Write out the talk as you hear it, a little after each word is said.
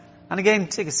And again,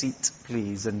 take a seat,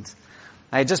 please. And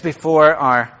just before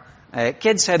our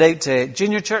kids head out to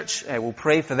junior church, we'll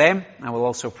pray for them, and we'll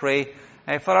also pray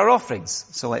for our offerings.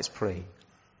 So let's pray.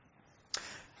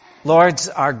 Lord,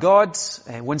 our God,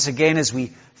 once again as we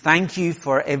thank you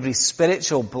for every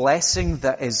spiritual blessing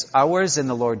that is ours in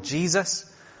the Lord Jesus,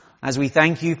 as we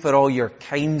thank you for all your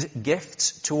kind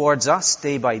gifts towards us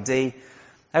day by day,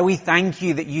 we thank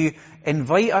you that you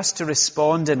invite us to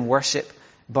respond in worship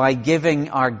by giving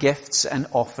our gifts and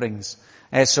offerings.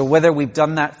 So whether we've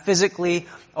done that physically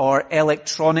or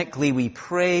electronically, we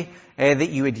pray that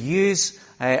you would use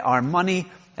our money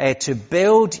to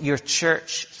build your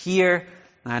church here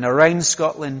and around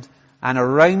Scotland and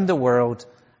around the world,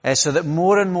 so that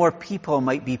more and more people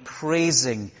might be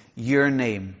praising your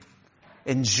name,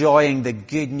 enjoying the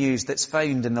good news that's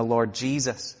found in the Lord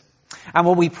Jesus. And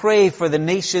when we pray for the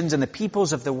nations and the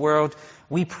peoples of the world,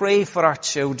 we pray for our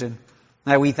children.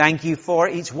 Now we thank you for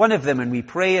each one of them, and we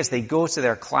pray as they go to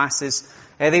their classes,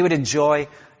 they would enjoy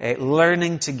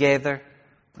learning together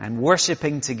and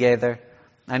worshipping together,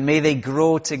 and may they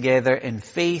grow together in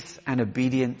faith and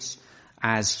obedience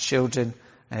as children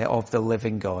of the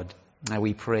living God. Now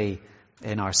we pray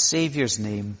in our Saviour's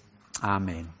name.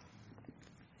 Amen.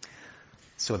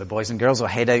 So the boys and girls will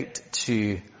head out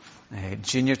to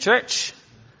junior church.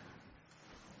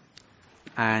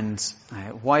 And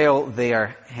while they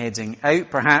are heading out,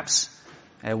 perhaps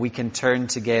we can turn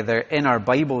together in our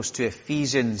Bibles to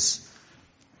Ephesians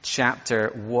chapter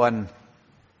 1.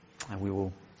 And we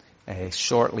will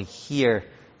shortly hear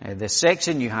this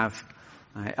section. You have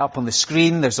up on the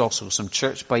screen, there's also some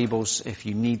church Bibles if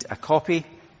you need a copy.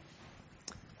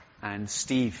 And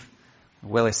Steve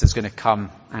Willis is going to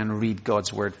come and read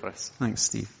God's Word for us. Thanks,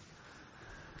 Steve.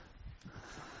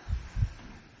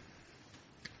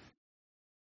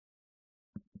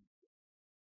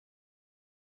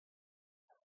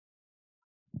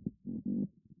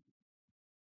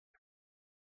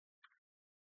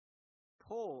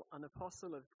 Paul, an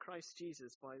apostle of Christ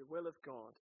Jesus by the will of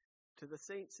God, to the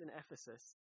saints in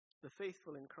Ephesus, the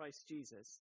faithful in Christ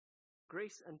Jesus,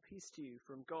 grace and peace to you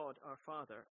from God our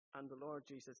Father and the Lord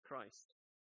Jesus Christ.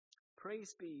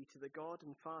 Praise be to the God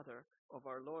and Father of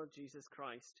our Lord Jesus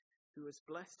Christ, who has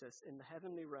blessed us in the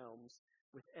heavenly realms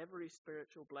with every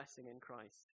spiritual blessing in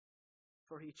Christ.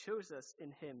 For he chose us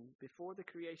in him before the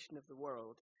creation of the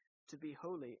world to be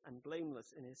holy and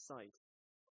blameless in his sight.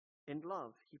 In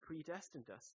love, he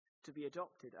predestined us to be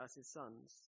adopted as his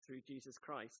sons through Jesus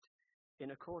Christ,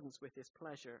 in accordance with his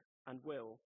pleasure and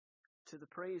will, to the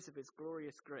praise of his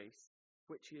glorious grace,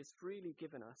 which he has freely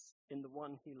given us in the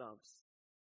one he loves.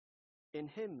 In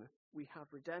him we have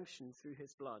redemption through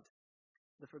his blood,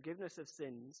 the forgiveness of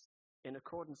sins, in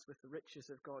accordance with the riches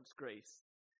of God's grace,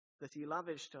 that he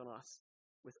lavished on us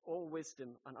with all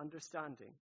wisdom and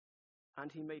understanding. And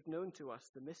he made known to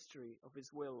us the mystery of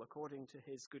his will according to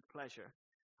his good pleasure,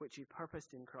 which he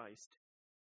purposed in Christ,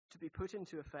 to be put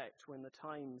into effect when the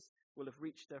times will have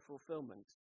reached their fulfillment,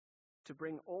 to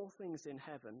bring all things in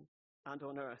heaven and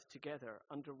on earth together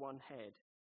under one head,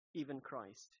 even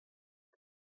Christ.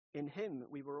 In him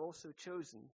we were also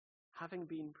chosen, having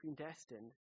been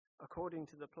predestined, according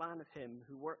to the plan of him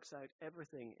who works out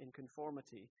everything in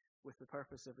conformity with the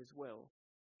purpose of his will,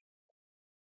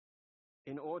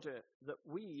 in order that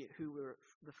we who were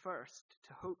the first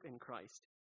to hope in Christ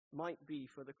might be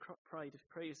for the pride of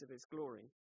praise of his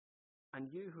glory. And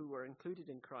you who were included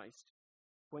in Christ,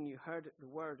 when you heard the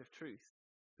word of truth,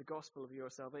 the gospel of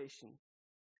your salvation.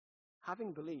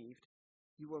 Having believed,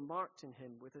 you were marked in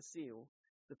him with a seal,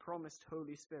 the promised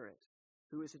Holy Spirit,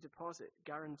 who is a deposit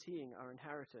guaranteeing our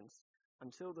inheritance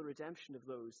until the redemption of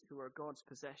those who are God's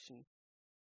possession,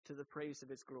 to the praise of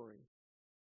his glory.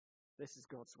 This is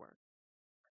God's word.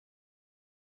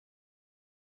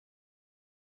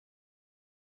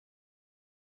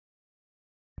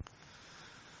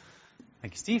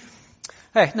 Thank you, Steve.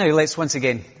 Now let's once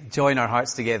again join our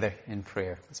hearts together in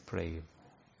prayer. Let's pray.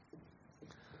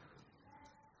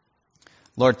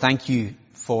 Lord, thank you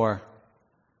for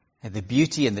the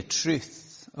beauty and the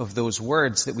truth of those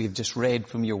words that we've just read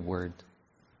from your word.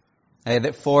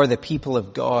 That for the people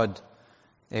of God,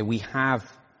 we have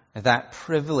that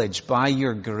privilege by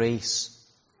your grace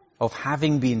of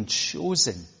having been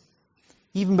chosen,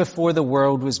 even before the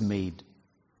world was made,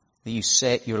 that you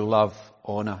set your love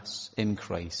on us in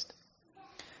Christ.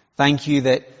 Thank you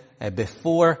that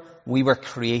before we were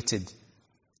created,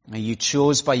 you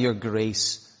chose by your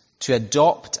grace to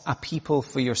adopt a people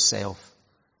for yourself,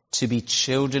 to be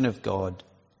children of God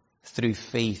through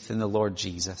faith in the Lord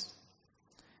Jesus.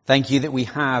 Thank you that we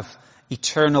have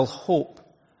eternal hope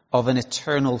of an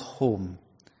eternal home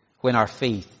when our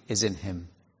faith is in him.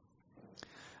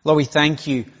 Lord, we thank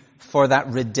you for that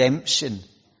redemption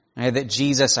that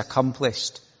Jesus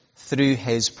accomplished through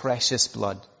his precious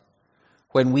blood.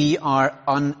 When we are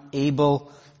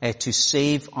unable to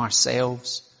save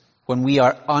ourselves, when we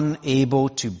are unable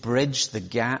to bridge the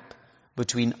gap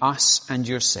between us and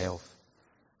yourself,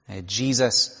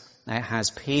 Jesus has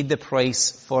paid the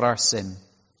price for our sin.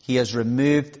 He has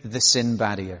removed the sin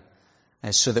barrier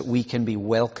so that we can be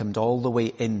welcomed all the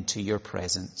way into your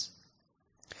presence.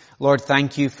 Lord,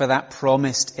 thank you for that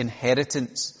promised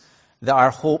inheritance, that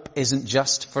our hope isn't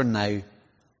just for now,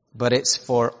 but it's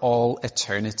for all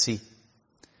eternity.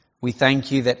 We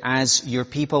thank you that as your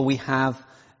people we have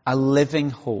a living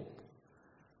hope,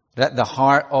 that at the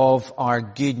heart of our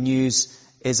good news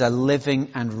is a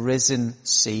living and risen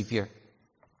Saviour.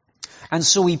 And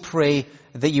so we pray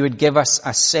that you would give us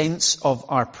a sense of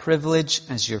our privilege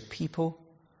as your people,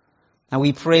 and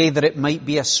we pray that it might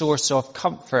be a source of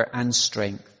comfort and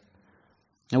strength.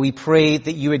 And we pray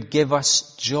that you would give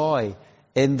us joy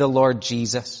in the Lord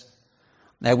Jesus.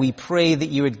 Now we pray that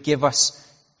you would give us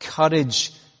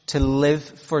courage to live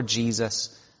for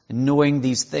Jesus, knowing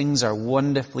these things are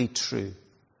wonderfully true.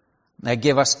 Now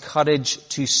give us courage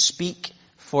to speak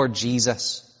for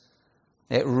Jesus,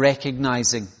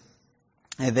 recognizing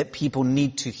that people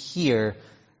need to hear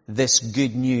this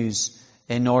good news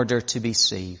in order to be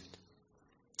saved.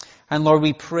 And Lord,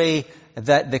 we pray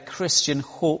that the Christian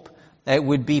hope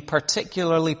would be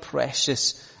particularly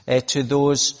precious to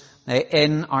those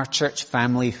in our church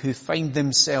family who find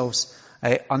themselves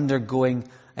undergoing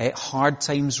hard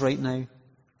times right now.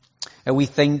 We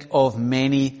think of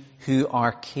many who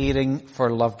are caring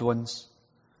for loved ones,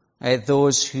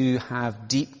 those who have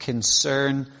deep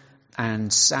concern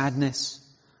and sadness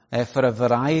for a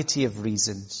variety of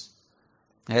reasons.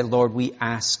 Lord, we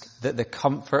ask that the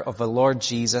comfort of the Lord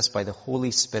Jesus by the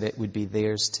Holy Spirit would be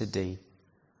theirs today.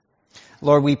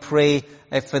 Lord, we pray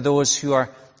for those who are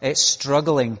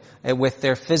struggling with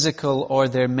their physical or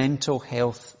their mental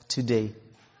health today.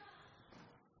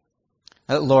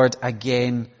 Lord,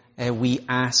 again, we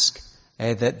ask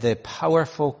that the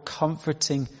powerful,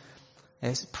 comforting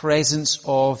presence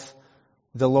of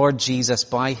the Lord Jesus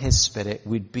by his Spirit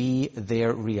would be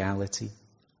their reality.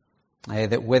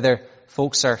 That whether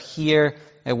folks are here,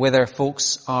 whether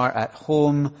folks are at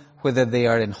home, whether they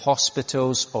are in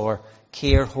hospitals or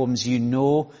care homes, you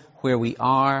know where we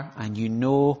are and you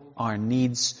know our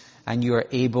needs and you are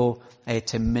able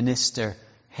to minister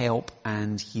help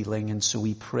and healing. And so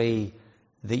we pray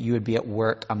that you would be at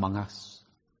work among us.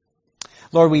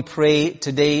 Lord, we pray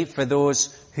today for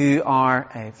those who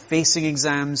are facing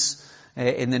exams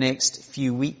in the next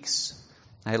few weeks.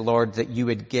 Lord, that you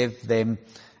would give them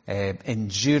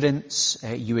endurance,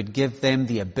 you would give them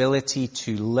the ability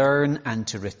to learn and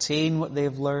to retain what they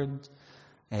have learned,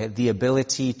 the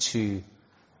ability to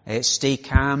stay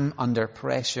calm under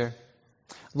pressure.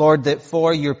 Lord, that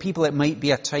for your people it might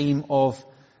be a time of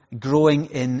growing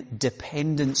in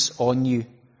dependence on you,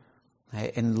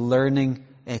 in learning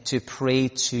to pray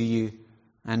to you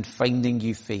and finding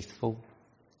you faithful.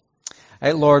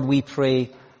 Lord, we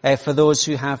pray for those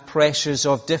who have pressures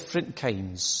of different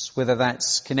kinds, whether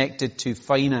that's connected to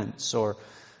finance or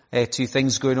to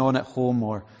things going on at home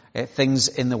or things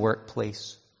in the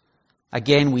workplace.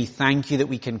 Again, we thank you that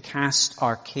we can cast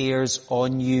our cares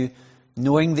on you,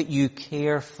 knowing that you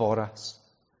care for us,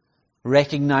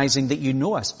 recognizing that you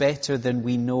know us better than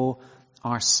we know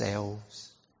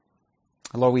ourselves.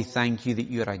 Lord, we thank you that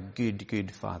you are a good,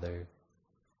 good Father.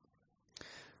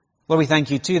 Lord, we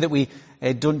thank you too that we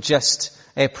don't just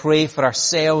pray for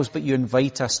ourselves, but you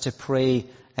invite us to pray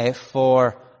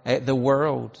for the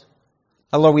world.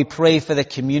 Lord, we pray for the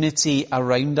community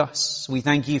around us. We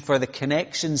thank you for the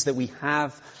connections that we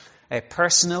have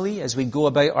personally as we go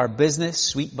about our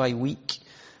business week by week.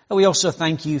 And we also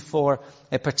thank you for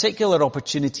particular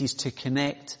opportunities to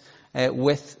connect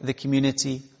with the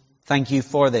community. Thank you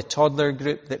for the toddler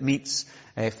group that meets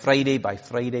Friday by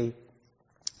Friday.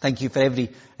 Thank you for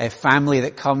every family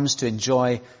that comes to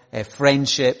enjoy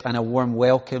friendship and a warm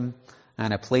welcome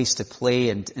and a place to play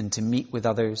and to meet with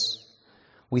others.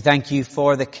 We thank you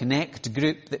for the Connect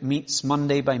group that meets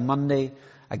Monday by Monday.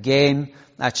 Again,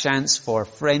 a chance for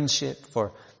friendship,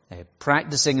 for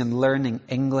practicing and learning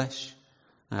English,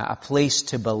 a place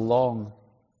to belong.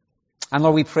 And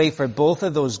Lord, we pray for both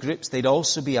of those groups. They'd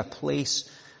also be a place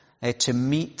to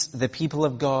meet the people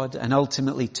of God and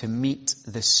ultimately to meet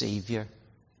the Savior.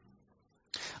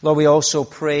 Lord, we also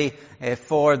pray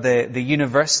for the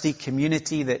university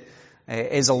community that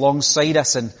is alongside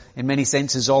us and in many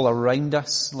senses all around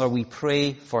us. Lord, we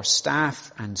pray for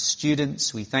staff and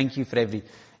students. We thank you for every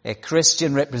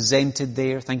Christian represented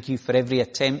there. Thank you for every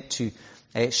attempt to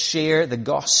share the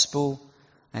gospel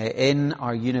in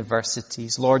our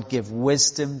universities. Lord, give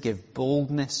wisdom, give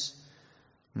boldness.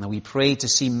 And we pray to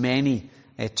see many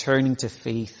turning to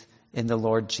faith in the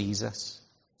Lord Jesus.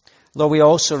 Lord, we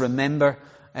also remember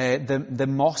the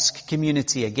mosque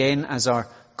community again as our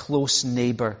close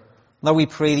neighbour. Lord, we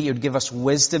pray that you would give us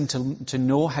wisdom to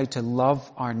know how to love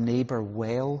our neighbour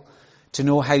well, to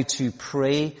know how to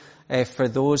pray for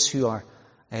those who are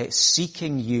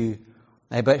seeking you,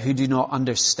 but who do not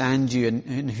understand you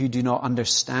and who do not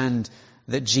understand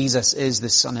that Jesus is the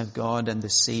Son of God and the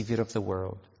Saviour of the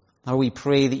world. Lord, we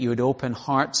pray that you would open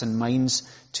hearts and minds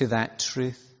to that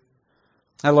truth.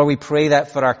 Now, Lord, we pray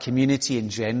that for our community in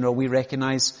general. We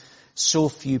recognize so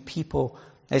few people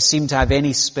seem to have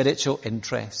any spiritual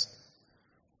interest.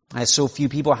 So few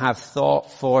people have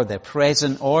thought for their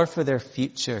present or for their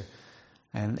future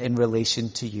in relation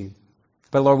to you.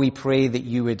 But Lord, we pray that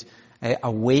you would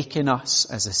awaken us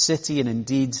as a city and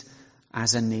indeed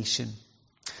as a nation.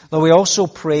 Lord, we also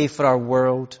pray for our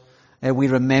world. We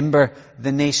remember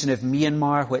the nation of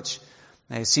Myanmar, which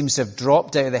seems to have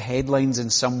dropped out of the headlines in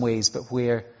some ways, but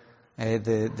where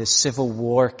the civil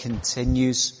war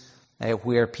continues,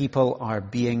 where people are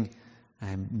being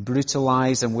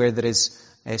brutalized and where there is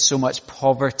so much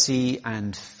poverty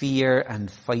and fear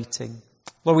and fighting.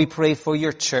 Lord, we pray for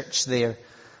your church there.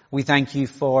 We thank you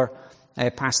for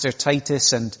Pastor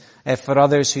Titus and for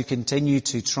others who continue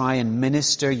to try and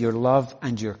minister your love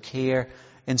and your care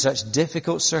in such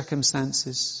difficult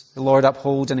circumstances. Lord,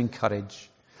 uphold and encourage.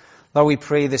 Lord, we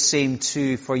pray the same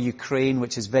too for Ukraine,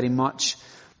 which is very much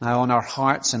on our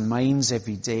hearts and minds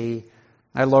every day.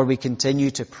 Lord, we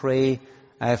continue to pray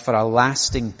for a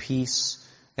lasting peace.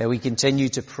 We continue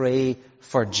to pray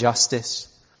for justice.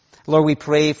 Lord, we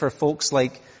pray for folks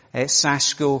like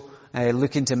Sashko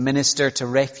looking to minister to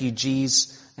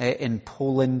refugees in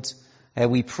Poland.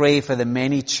 We pray for the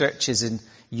many churches in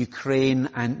Ukraine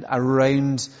and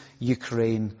around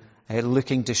Ukraine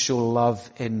looking to show love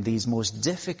in these most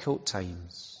difficult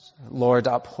times. Lord,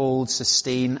 uphold,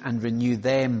 sustain and renew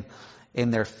them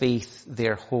in their faith,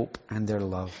 their hope and their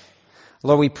love.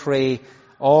 Lord, we pray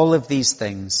all of these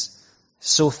things,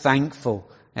 so thankful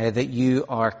that you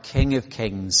are King of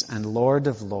Kings and Lord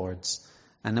of Lords,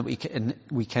 and that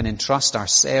we can entrust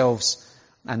ourselves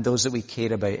and those that we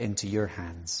care about into your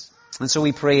hands. And so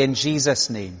we pray in Jesus'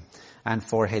 name and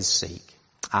for his sake.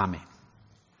 Amen.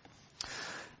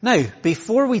 Now,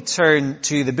 before we turn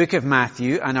to the book of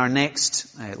Matthew and our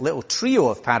next little trio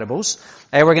of parables,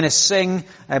 we're going to sing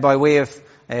by way of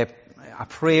a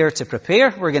prayer to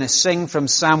prepare. We're going to sing from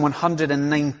Psalm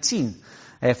 119,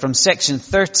 from section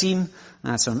 13.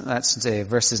 That's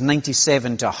verses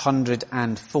 97 to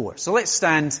 104. So let's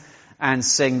stand and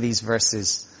sing these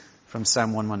verses from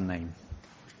Psalm 119.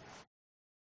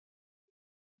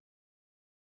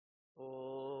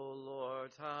 O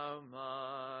Lord, how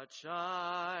much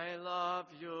I love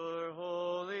your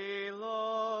holy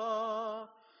law.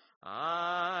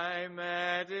 I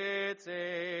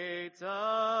meditate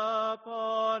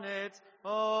upon it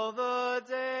all the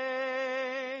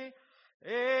day.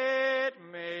 It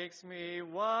makes me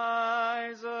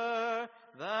wiser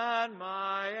than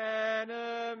my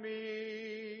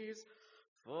enemies,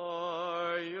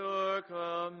 for your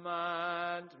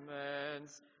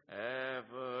commandments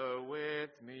ever with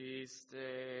me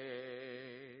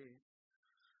stay.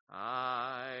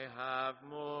 I have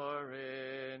more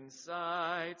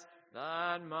insight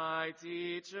than my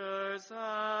teachers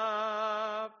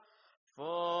have,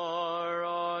 for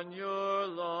on your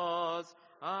laws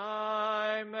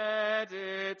I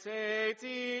meditate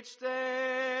each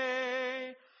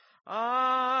day.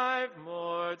 I've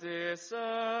more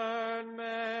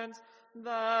discernment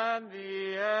than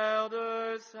the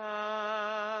elders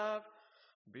have,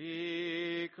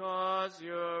 because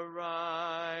your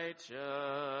righteous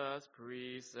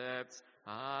precepts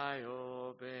I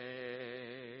obey.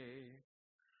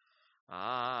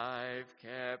 I've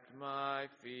kept my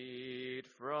feet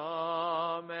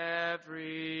from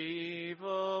every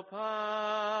evil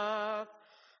path,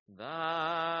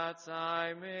 that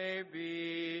I may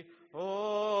be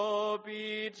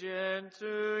obedient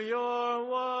to your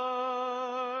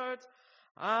word,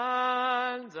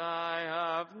 and I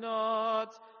have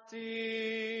not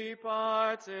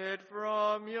departed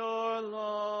from your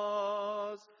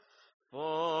laws,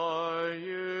 for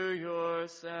you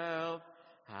yourself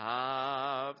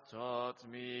have taught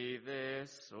me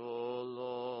this, O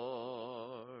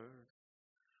Lord.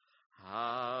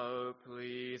 How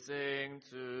pleasing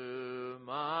to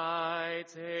my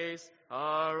taste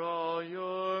are all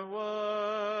your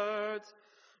words,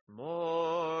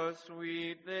 more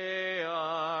sweet they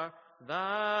are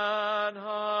than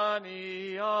honey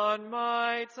on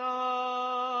my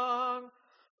tongue.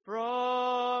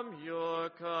 From your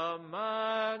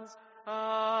commands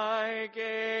I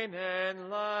gain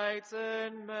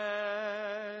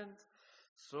enlightenment.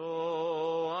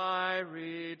 So I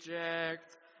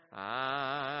reject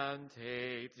and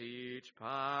hate each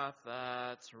path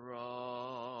that's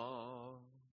wrong.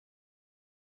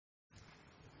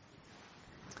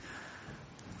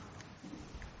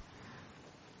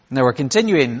 Now we're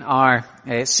continuing our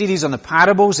series on the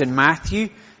parables in Matthew,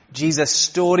 Jesus'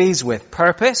 stories with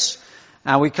purpose.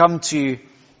 And we come to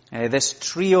this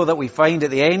trio that we find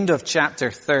at the end of chapter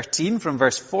 13 from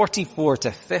verse 44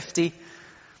 to 50.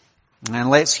 And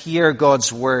let's hear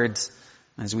God's word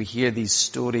as we hear these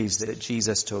stories that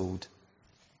Jesus told.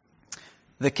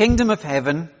 The kingdom of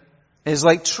heaven is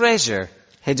like treasure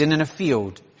hidden in a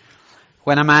field.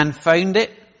 When a man found it,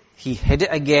 he hid it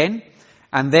again,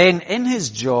 and then in his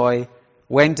joy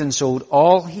went and sold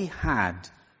all he had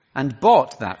and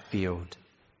bought that field.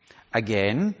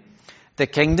 Again, the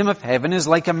kingdom of heaven is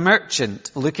like a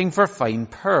merchant looking for fine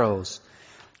pearls.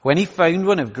 When he found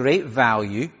one of great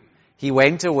value, he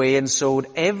went away and sold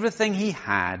everything he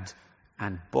had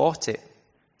and bought it.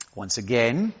 Once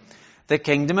again, the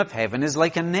kingdom of heaven is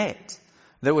like a net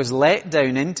that was let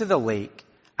down into the lake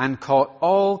and caught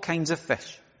all kinds of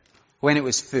fish. When it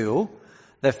was full,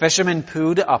 the fishermen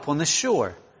pulled it up on the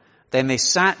shore. Then they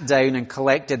sat down and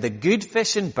collected the good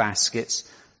fish in baskets,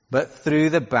 but threw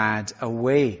the bad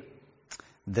away.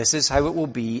 This is how it will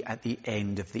be at the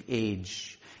end of the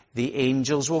age. The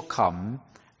angels will come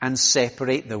and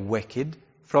separate the wicked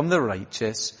from the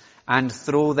righteous and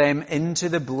throw them into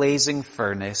the blazing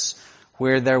furnace,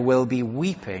 where there will be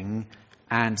weeping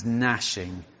and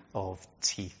gnashing of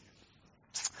teeth.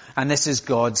 And this is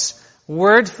God's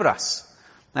word for us.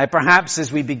 Now perhaps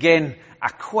as we begin, a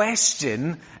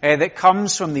question that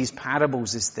comes from these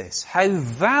parables is this: how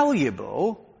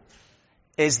valuable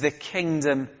is the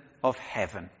kingdom of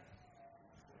heaven?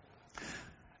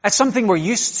 It's something we're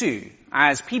used to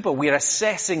as people. We're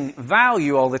assessing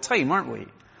value all the time, aren't we?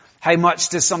 How much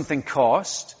does something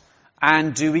cost,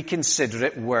 and do we consider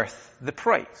it worth the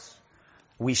price?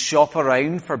 We shop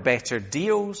around for better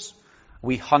deals.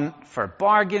 We hunt for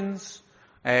bargains.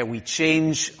 We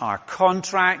change our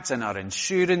contracts and our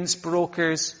insurance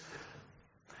brokers.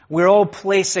 We're all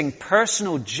placing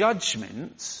personal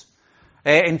judgments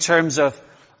in terms of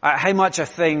how much a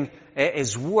thing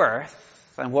is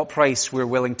worth and what price we're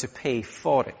willing to pay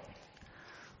for it.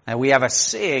 We have a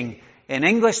saying in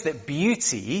English that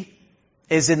beauty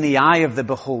is in the eye of the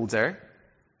beholder.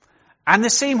 And the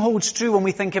same holds true when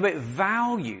we think about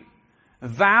value.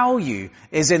 Value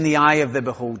is in the eye of the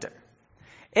beholder.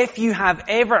 If you have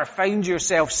ever found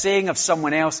yourself saying of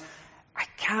someone else, I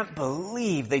can't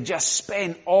believe they just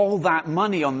spent all that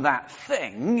money on that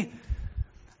thing,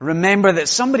 remember that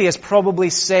somebody has probably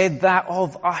said that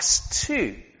of us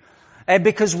too.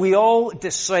 Because we all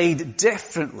decide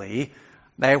differently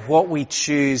what we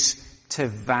choose to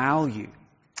value.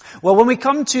 Well, when we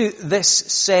come to this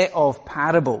set of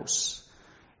parables,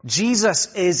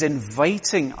 Jesus is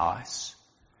inviting us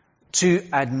to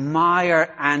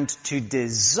admire and to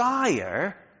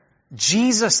desire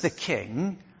Jesus the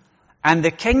King and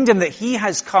the kingdom that he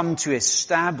has come to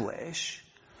establish,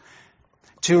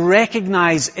 to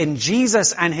recognize in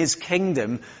Jesus and his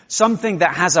kingdom something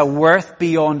that has a worth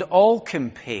beyond all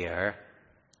compare,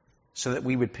 so that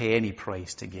we would pay any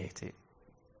price to get it.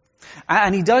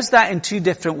 And he does that in two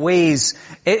different ways.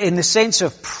 In the sense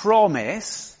of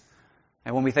promise,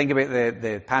 and when we think about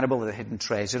the parable of the hidden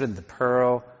treasure and the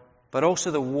pearl, but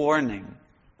also the warning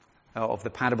of the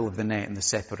parable of the net and the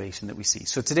separation that we see.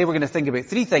 So today we're going to think about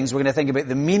three things. We're going to think about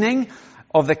the meaning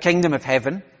of the kingdom of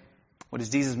heaven. What does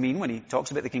Jesus mean when he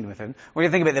talks about the kingdom of heaven? We're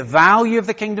going to think about the value of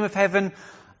the kingdom of heaven.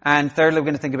 And thirdly, we're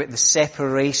going to think about the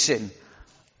separation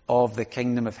of the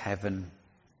kingdom of heaven.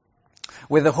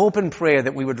 With the hope and prayer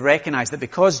that we would recognize that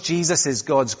because Jesus is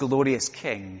God's glorious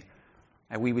King,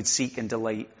 we would seek and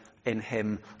delight in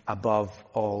him above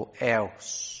all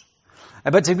else.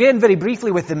 But to begin very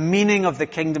briefly with the meaning of the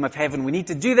kingdom of heaven, we need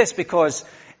to do this because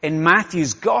in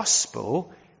Matthew's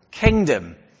gospel,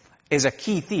 kingdom is a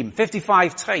key theme.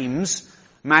 55 times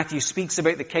Matthew speaks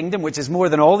about the kingdom, which is more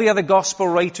than all the other gospel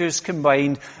writers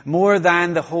combined, more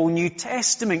than the whole New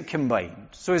Testament combined.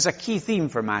 So it's a key theme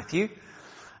for Matthew.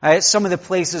 It's some of the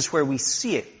places where we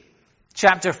see it.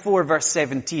 Chapter 4, verse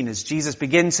 17, as Jesus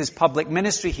begins his public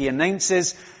ministry, he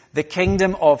announces, the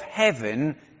kingdom of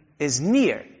heaven is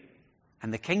near.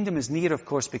 And the kingdom is near, of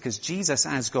course, because Jesus,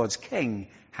 as God's King,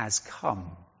 has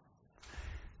come.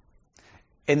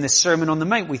 In the Sermon on the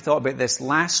Mount, we thought about this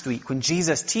last week. When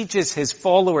Jesus teaches his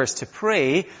followers to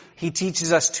pray, he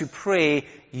teaches us to pray,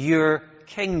 your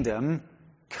kingdom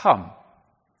come.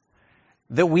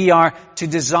 That we are to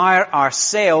desire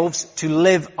ourselves to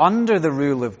live under the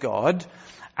rule of God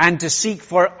and to seek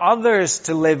for others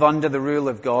to live under the rule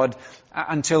of God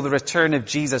until the return of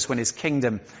Jesus when his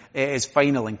kingdom is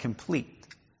final and complete.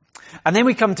 And then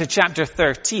we come to chapter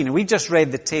 13, and we've just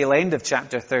read the tail end of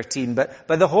chapter 13, but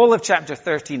the whole of chapter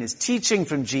 13 is teaching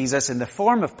from Jesus in the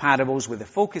form of parables, with the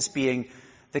focus being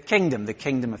the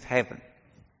kingdom of heaven.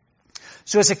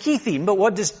 So it's a key theme, but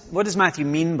what does Matthew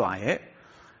mean by it?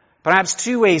 Perhaps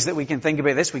two ways that we can think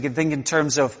about this. We can think in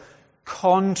terms of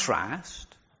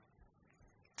contrast,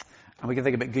 and we can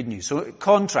think about good news. So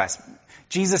contrast.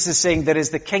 Jesus is saying there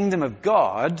is the kingdom of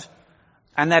God,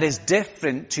 and that is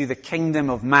different to the kingdom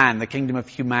of man, the kingdom of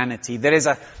humanity. There is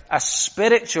a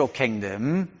spiritual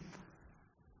kingdom,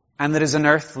 and there is an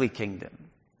earthly kingdom.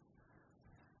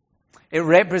 It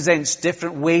represents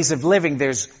different ways of living.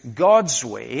 There's God's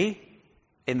way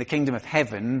in the kingdom of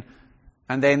heaven,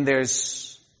 and then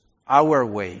there's our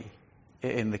way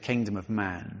in the kingdom of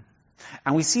man.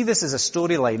 And we see this as a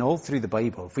storyline all through the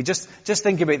Bible. If we just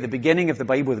think about the beginning of the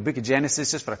Bible, the book of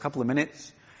Genesis, just for a couple of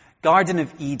minutes. Garden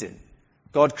of Eden.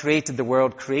 God created the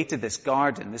world, created this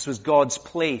garden. This was God's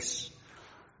place.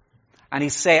 And he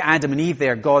set Adam and Eve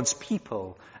there, God's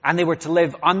people. And they were to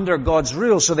live under God's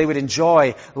rule, so they would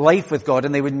enjoy life with God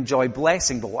and they would enjoy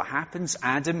blessing. But what happens?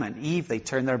 Adam and Eve, they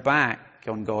turn their back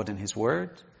on God and his word,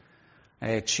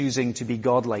 choosing to be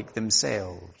godlike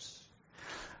themselves.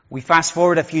 We fast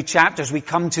forward a few chapters, we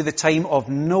come to the time of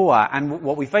Noah, and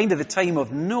what we find at the time of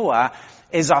Noah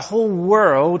is a whole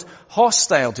world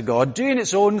hostile to God, doing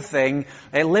its own thing,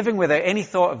 living without any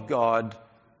thought of God,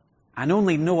 and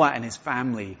only Noah and his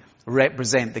family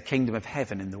represent the kingdom of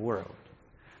heaven in the world.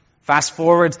 Fast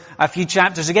forward a few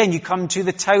chapters again, you come to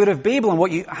the Tower of Babel, and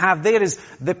what you have there is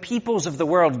the peoples of the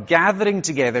world gathering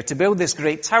together to build this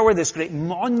great tower, this great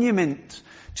monument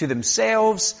to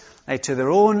themselves, to their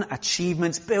own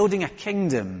achievements, building a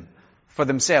kingdom for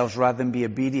themselves rather than be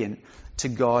obedient to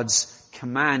God's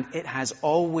command. It has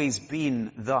always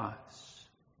been thus.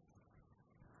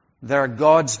 There are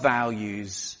God's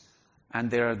values and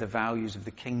there are the values of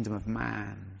the kingdom of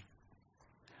man.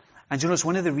 And you know, it's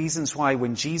one of the reasons why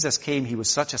when Jesus came, he was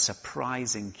such a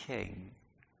surprising king.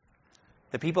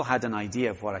 The people had an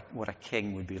idea of what a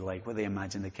king would be like, what they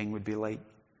imagined the king would be like.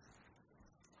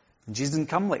 And Jesus didn't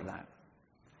come like that.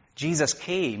 Jesus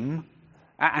came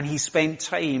and he spent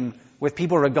time with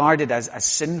people regarded as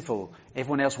sinful.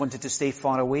 Everyone else wanted to stay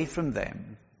far away from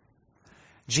them.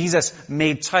 Jesus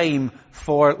made time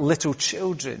for little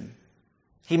children.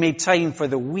 He made time for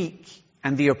the weak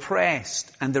and the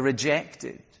oppressed and the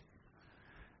rejected.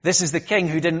 This is the king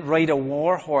who didn't ride a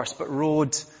war horse but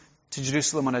rode to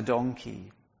Jerusalem on a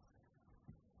donkey.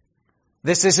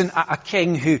 This isn't a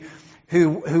king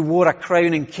who wore a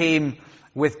crown and came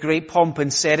with great pomp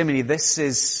and ceremony. This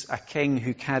is a king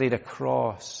who carried a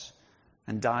cross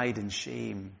and died in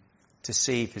shame to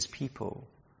save his people.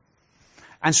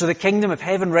 And so the kingdom of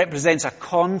heaven represents a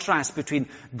contrast between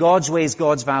God's ways,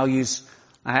 God's values,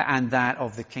 and that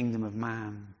of the kingdom of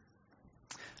man.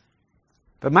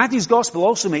 But Matthew's gospel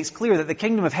also makes clear that the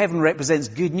kingdom of heaven represents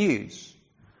good news.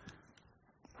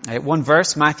 One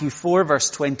verse, Matthew 4, verse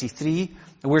 23,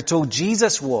 we're told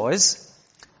Jesus was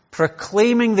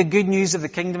proclaiming the good news of the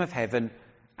kingdom of heaven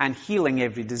and healing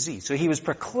every disease. So he was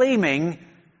proclaiming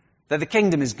that the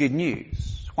kingdom is good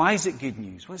news. Why is it good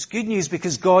news? Well, it's good news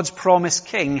because God's promised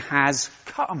king has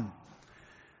come.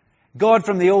 God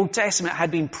from the Old Testament had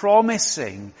been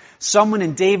promising someone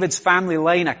in David's family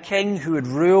line, a king who would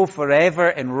rule forever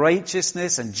in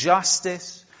righteousness and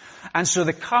justice. And so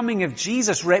the coming of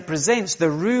Jesus represents the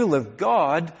rule of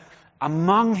God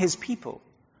among his people.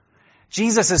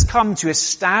 Jesus has come to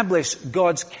establish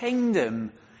God's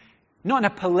kingdom, not in a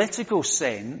political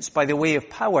sense, by the way of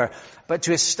power, but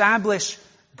to establish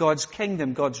God's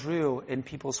kingdom, God's rule in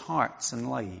people's hearts and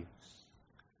lives.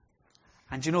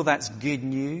 And you know that's good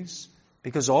news,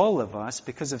 because all of us,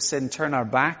 because of sin, turn our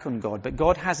back on God. But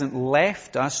God hasn't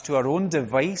left us to our own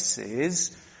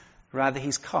devices. Rather,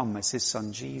 he's come as his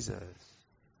son Jesus.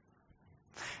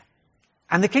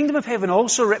 And the kingdom of heaven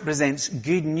also represents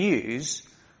good news,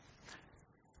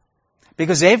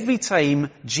 because every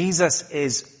time Jesus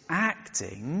is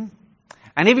acting,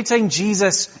 and every time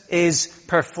Jesus is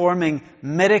performing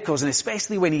miracles, and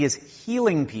especially when he is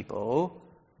healing people,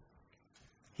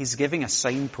 he's giving a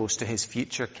signpost to his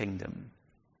future kingdom.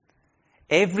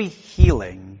 Every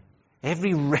healing,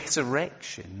 every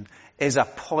resurrection is a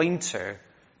pointer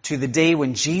to the day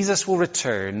when Jesus will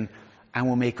return and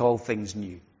will make all things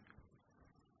new.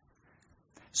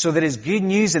 So there is good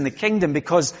news in the kingdom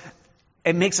because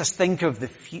it makes us think of the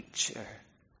future.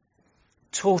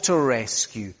 Total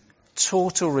rescue,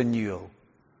 total renewal.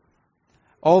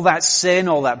 All that sin,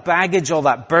 all that baggage, all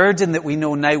that burden that we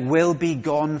know now will be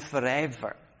gone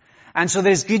forever. And so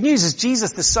there's good news as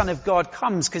Jesus, the Son of God,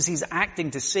 comes because he's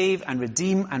acting to save and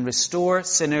redeem and restore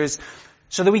sinners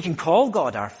so that we can call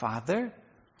God our Father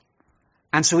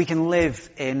and so we can live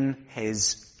in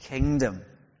his kingdom.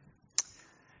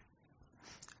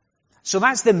 So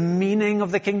that's the meaning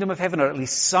of the kingdom of heaven, or at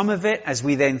least some of it, as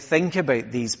we then think about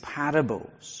these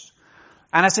parables.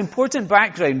 And it's important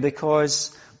background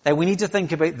because we need to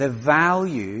think about the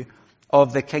value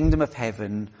of the kingdom of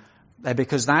heaven,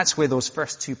 because that's where those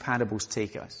first two parables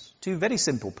take us. Two very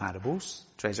simple parables,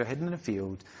 treasure hidden in a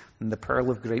field and the pearl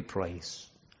of great price.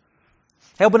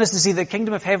 Helping us to see the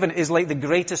kingdom of heaven is like the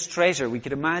greatest treasure we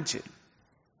could imagine.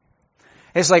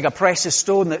 It's like a precious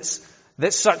stone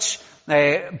that's such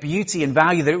beauty and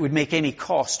value that it would make any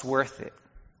cost worth it.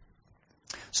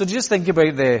 So just think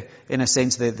about in a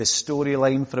sense, the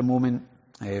storyline for a moment.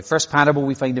 First parable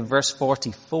we find in verse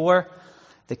 44.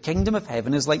 The kingdom of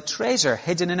heaven is like treasure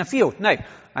hidden in a field. Now,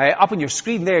 up on your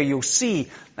screen there, you'll see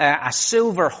a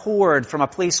silver hoard from a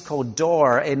place called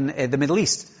Dor in the Middle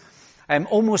East.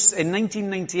 Almost in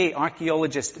 1998,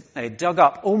 archaeologists dug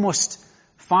up almost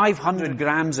 500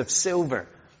 grams of silver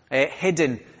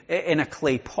hidden in a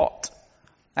clay pot.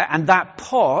 And that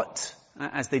pot,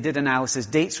 as they did analysis,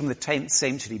 dates from the 10th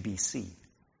century BC.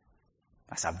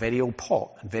 That's a very old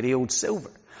pot and very old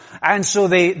silver. And so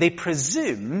they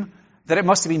presume that it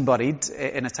must have been buried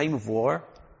in a time of war,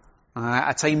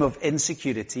 a time of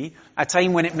insecurity, a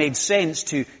time when it made sense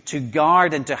to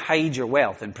guard and to hide your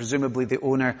wealth. And presumably the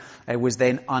owner was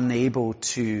then unable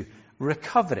to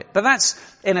recover it. But that's,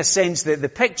 in a sense, the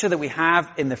picture that we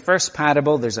have in the first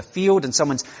parable. There's a field and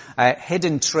someone's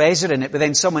hidden treasure in it, but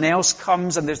then someone else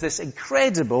comes and there's this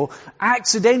incredible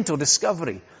accidental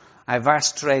discovery. A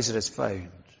vast treasure is found.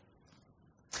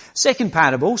 Second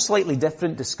parable, slightly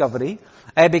different discovery,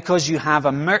 because you have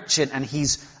a merchant and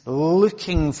he's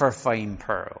looking for fine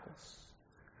pearls.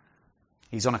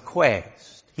 He's on a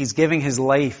quest. He's giving his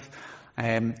life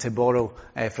to borrow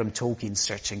from Tolkien,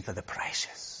 searching for the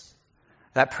precious.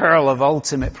 That pearl of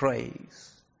ultimate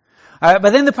praise.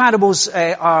 But then the parables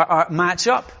match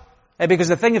up, because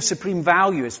the thing of supreme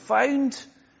value is found.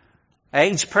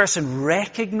 Each person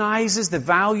recognizes the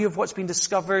value of what's been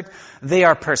discovered. They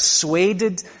are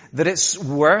persuaded that it's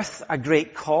worth a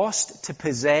great cost to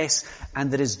possess,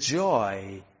 and there is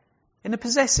joy in the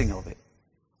possessing of it.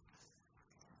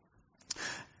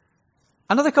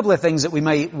 Another couple of things that we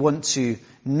might want to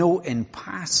note in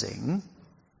passing.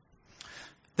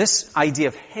 This idea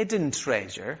of hidden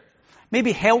treasure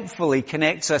maybe helpfully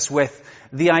connects us with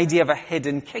the idea of a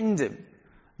hidden kingdom.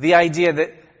 The idea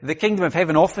that the kingdom of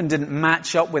heaven often didn't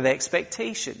match up with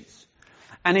expectations.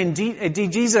 And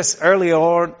indeed Jesus earlier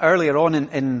on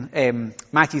in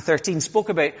Matthew 13 spoke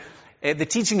about the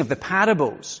teaching of the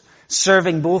parables,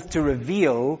 serving both to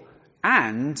reveal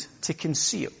and to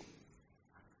conceal.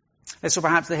 And so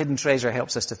perhaps the hidden treasure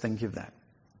helps us to think of that.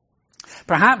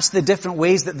 Perhaps the different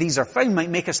ways that these are found might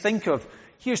make us think of,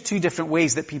 here's two different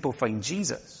ways that people find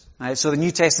Jesus. So the New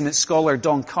Testament scholar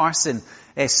Don Carson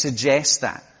suggests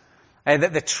that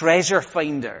the treasure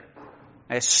finder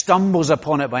stumbles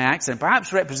upon it by accident,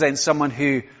 perhaps represents someone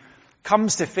who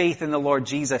comes to faith in the Lord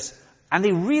Jesus and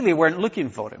they really weren't looking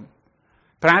for him.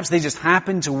 Perhaps they just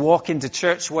happened to walk into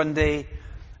church one day.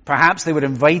 Perhaps they were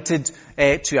invited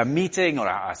to a meeting or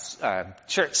a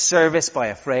church service by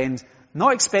a friend,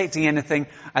 not expecting anything,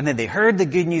 and then they heard the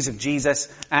good news of Jesus,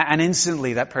 and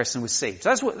instantly that person was saved.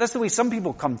 So that's the way some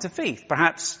people come to faith.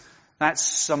 Perhaps that's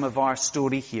some of our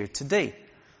story here today.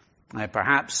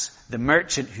 Perhaps the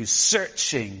merchant who's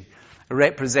searching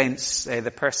represents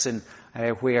the person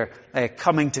where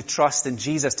coming to trust in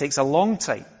Jesus takes a long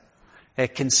time,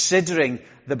 considering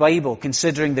the Bible,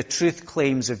 considering the truth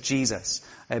claims of Jesus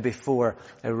before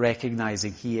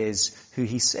recognizing he is who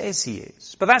he says he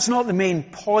is. But that's not the main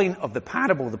point of the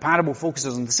parable. The parable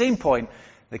focuses on the same point.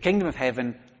 The kingdom of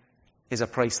heaven is a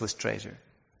priceless treasure.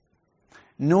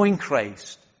 Knowing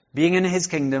Christ, being in his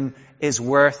kingdom, is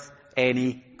worth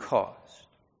any cost.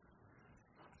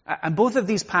 And both of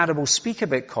these parables speak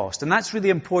about cost. And that's really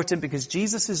important because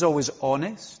Jesus is always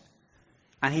honest.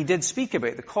 And he did speak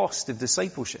about the cost of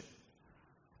discipleship.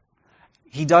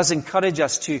 He does encourage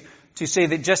us to say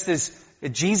that just as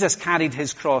Jesus carried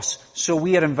his cross, so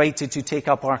we are invited to take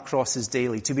up our crosses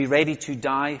daily, to be ready to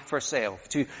die for self,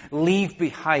 to leave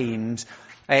behind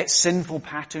sinful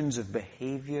patterns of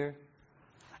behavior,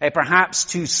 perhaps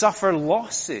to suffer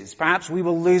losses. Perhaps we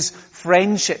will lose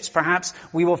friendships. Perhaps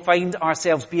we will find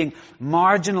ourselves being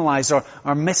marginalized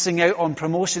or missing out on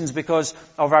promotions because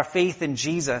of our faith in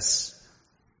Jesus.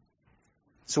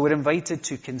 So we're invited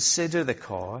to consider the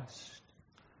cost.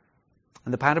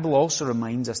 And the parable also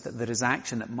reminds us that there is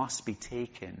action that must be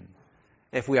taken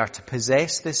if we are to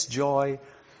possess this joy,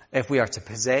 if we are to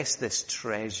possess this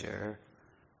treasure.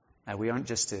 We aren't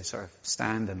just to sort of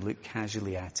stand and look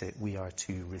casually at it, we are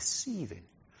to receive it.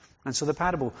 And so the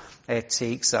parable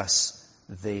takes us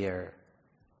there.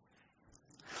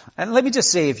 And let me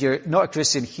just say, if you're not a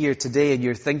Christian here today and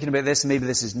you're thinking about this, maybe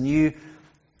this is new,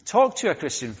 talk to a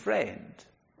Christian friend.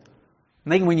 I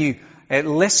think when you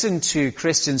listen to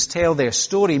Christians tell their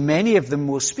story, many of them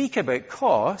will speak about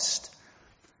cost,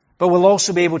 but will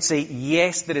also be able to say,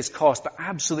 yes, there is cost, but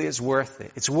absolutely it's worth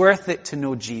it. It's worth it to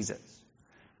know Jesus.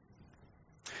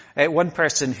 One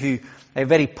person who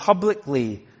very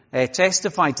publicly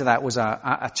testified to that was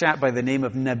a chap by the name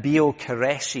of Nabil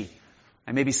Qureshi.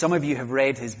 And maybe some of you have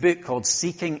read his book called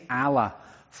Seeking Allah,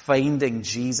 Finding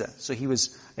Jesus. So he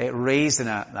was raised in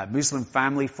a Muslim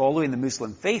family following the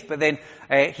Muslim faith, but then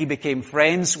he became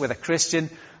friends with a Christian.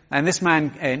 And this man,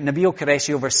 Nabil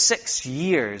Qureshi, over 6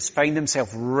 years found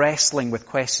himself wrestling with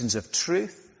questions of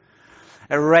truth,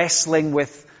 wrestling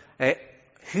with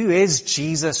who is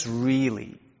Jesus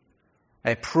really?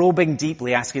 Probing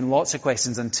deeply, asking lots of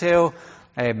questions until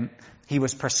he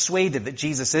was persuaded that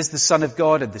Jesus is the Son of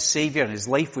God and the Savior, and his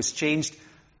life was changed.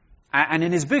 And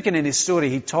in his book and in his story,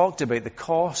 he talked about the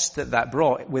cost that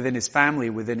brought within his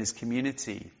family, within his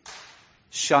community,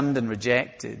 shunned and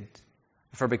rejected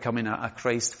for becoming a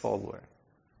Christ follower.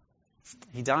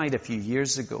 He died a few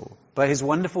years ago, but his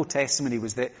wonderful testimony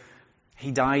was that he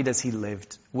died as he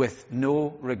lived, with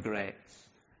no regrets,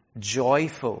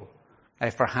 joyful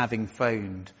for having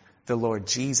found the Lord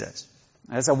Jesus.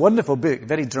 It's a wonderful book, a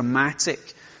very dramatic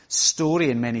story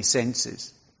in many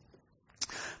senses.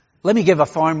 Let me give a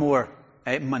far more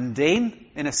mundane,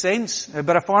 in a sense,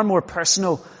 but a far more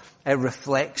personal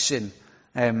reflection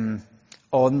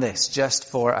on this, just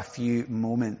for a few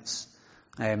moments.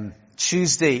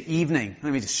 Tuesday evening,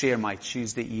 let me just share my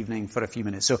Tuesday evening for a few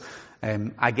minutes. So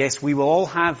I guess we will all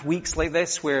have weeks like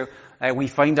this where we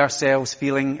find ourselves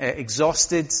feeling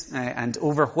exhausted and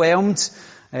overwhelmed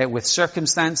with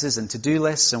circumstances and to-do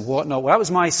lists and whatnot. Well, that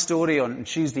was my story on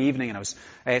Tuesday evening, and I was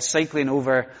cycling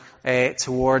over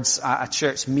towards a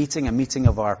church meeting, a meeting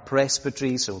of our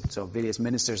presbytery, so various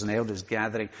ministers and elders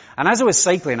gathering. And as I was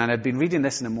cycling, and I'd been reading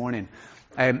this in the morning,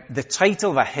 the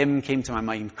title of a hymn came to my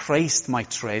mind, Christ My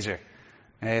Treasure.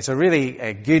 It's a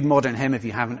really good modern hymn if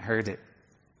you haven't heard it.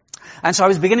 And so I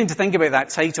was beginning to think about that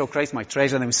title, Christ My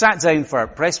Treasure, and then we sat down for a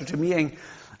presbytery meeting,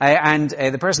 and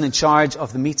the person in charge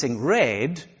of the meeting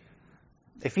read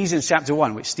Ephesians chapter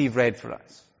 1, which Steve read for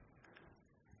us.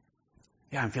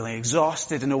 Yeah, I'm feeling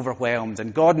exhausted and overwhelmed,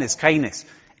 and God in His kindness,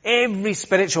 every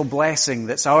spiritual blessing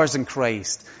that's ours in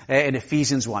Christ in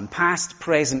Ephesians 1, past,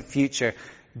 present, future,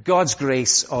 God's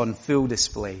grace on full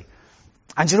display.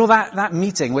 And you know that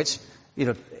meeting, which, you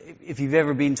know, if you've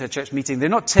ever been to a church meeting, they're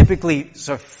not typically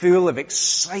sort of full of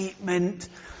excitement,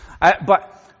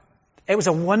 but it was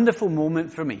a wonderful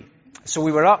moment for me. So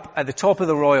we were up at the top of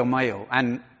the Royal Mile,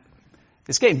 and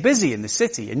it's getting busy in the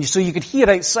city, and so you could hear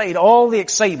outside all the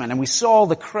excitement, and we saw all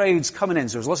the crowds coming in.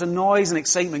 So there was lots of noise and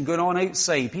excitement going on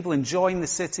outside, people enjoying the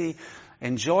city,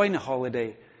 enjoying the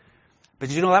holiday. But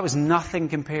did you know that was nothing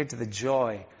compared to the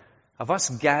joy of us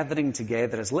gathering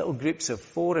together as little groups of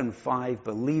 4 and 5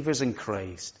 believers in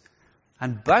Christ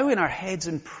and bowing our heads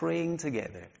and praying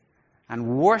together and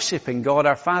worshipping God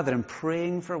our Father and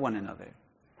praying for one another.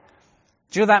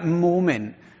 Do you know that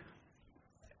moment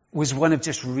was one of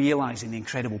just realizing the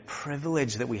incredible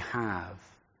privilege that we have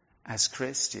as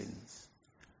Christians?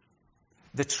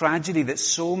 The tragedy that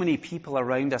so many people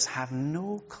around us have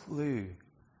no clue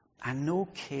and no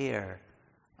care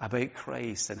about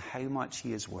Christ and how much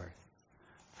He is worth.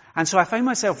 And so I find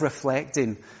myself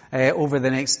reflecting over the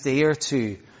next day or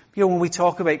two, you know, when we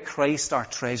talk about Christ our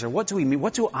treasure, what do we mean?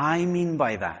 What do I mean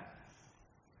by that?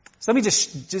 So let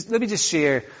me just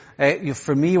share,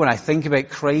 for me, when I think about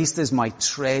Christ as my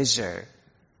treasure,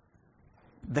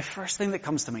 the first thing that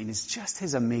comes to mind is just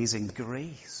His amazing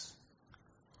grace.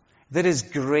 There is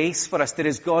grace for us. There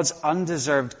is God's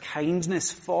undeserved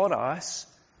kindness for us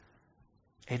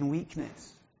in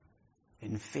weakness,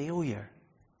 in failure,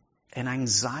 in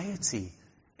anxiety,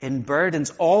 in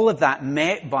burdens, all of that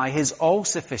met by His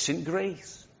all-sufficient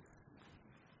grace.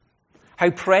 How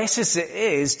precious it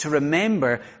is to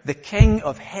remember the King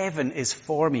of heaven is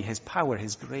for me. His power,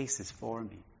 His grace is for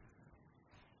me.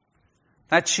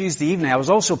 That Tuesday evening, I was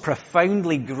also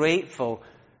profoundly grateful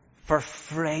for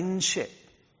friendship.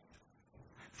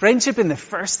 Friendship in the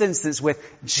first instance with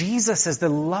Jesus as the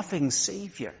loving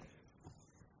Savior.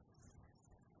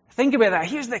 Think about that.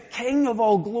 Here's the King of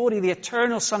all glory, the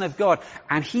eternal Son of God,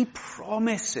 and He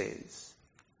promises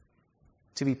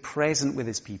to be present with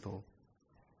His people,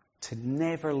 to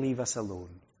never leave us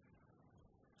alone.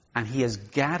 And He has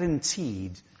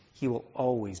guaranteed He will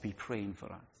always be praying for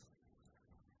us.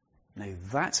 Now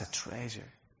that's a treasure.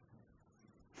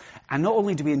 And not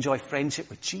only do we enjoy friendship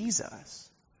with Jesus,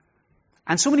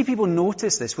 and so many people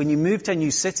notice this, when you move to a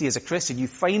new city as a Christian, you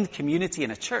find community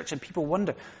in a church and people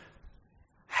wonder,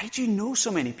 how do you know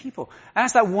so many people? And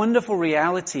that's that wonderful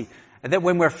reality that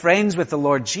when we're friends with the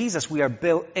Lord Jesus, we are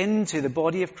built into the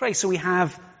body of Christ. So we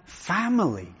have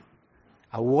family,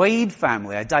 a wide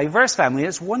family, a diverse family.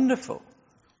 It's wonderful.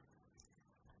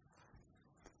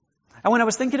 And when I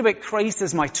was thinking about Christ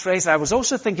as my treasure, I was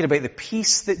also thinking about the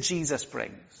peace that Jesus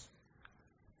brings.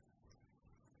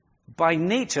 By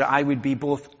nature, I would be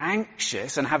both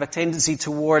anxious and have a tendency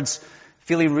towards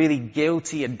feeling really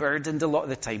guilty and burdened a lot of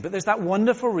the time. But there's that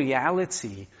wonderful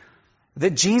reality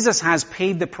that Jesus has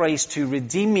paid the price to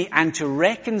redeem me and to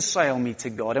reconcile me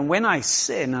to God. And when I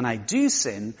sin, and I do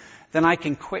sin, then I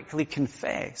can quickly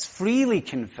confess, freely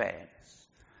confess,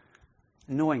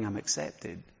 knowing I'm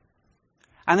accepted.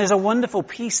 And there's a wonderful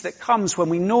peace that comes when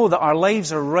we know that our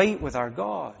lives are right with our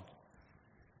God.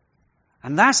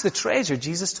 And that's the treasure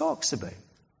Jesus talks about.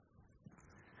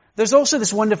 There's also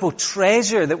this wonderful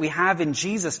treasure that we have in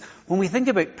Jesus when we think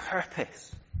about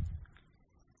purpose.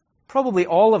 Probably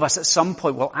all of us at some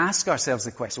point will ask ourselves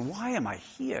the question, why am I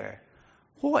here?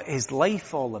 What is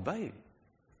life all about?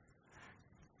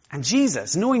 And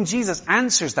Jesus, knowing Jesus,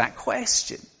 answers that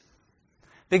question.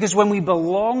 Because when we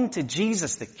belong to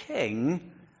Jesus the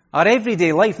King, our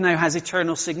everyday life now has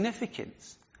eternal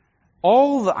significance.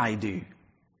 All that I do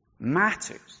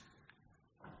matters.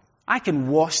 I can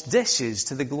wash dishes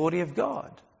to the glory of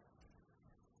God.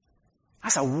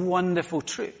 That's a wonderful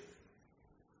truth.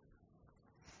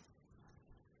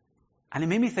 And it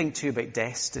made me think too about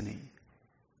destiny.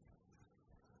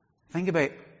 Think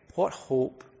about what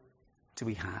hope do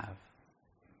we have?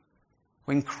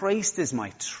 When Christ is my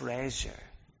treasure,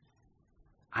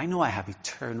 I know I have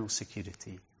eternal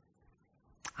security.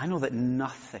 I know that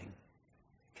nothing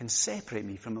can separate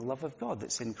me from the love of God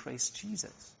that's in Christ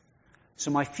Jesus. So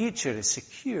my future is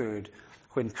secured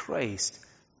when Christ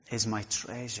is my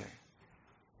treasure.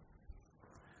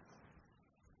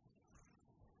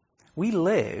 We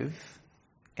live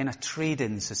in a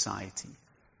trade-in society.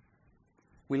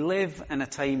 We live in a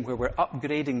time where we're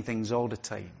upgrading things all the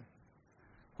time,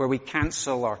 where we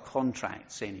cancel our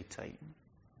contracts any time.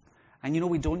 And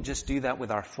we don't just do that with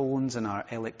our phones and our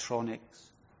electronics.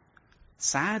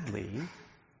 Sadly,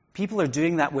 people are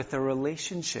doing that with their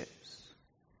relationships.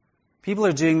 People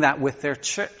are doing that with their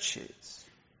churches.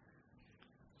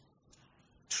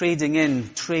 Trading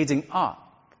in, trading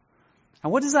up.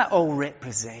 And what does that all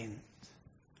represent?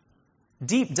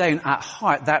 Deep down at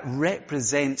heart, that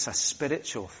represents a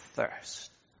spiritual thirst.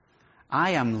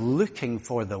 I am looking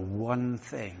for the one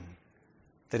thing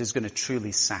that is going to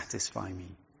truly satisfy me.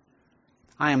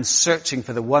 I am searching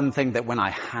for the one thing that when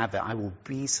I have it, I will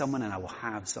be someone and I will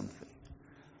have something.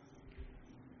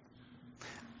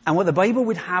 And what the Bible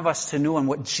would have us to know and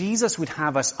what Jesus would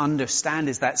have us understand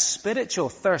is that spiritual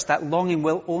thirst, that longing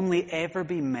will only ever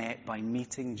be met by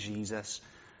meeting Jesus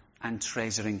and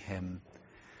treasuring Him.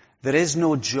 There is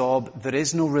no job, there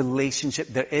is no relationship,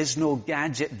 there is no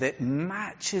gadget that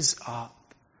matches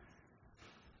up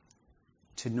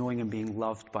to knowing and being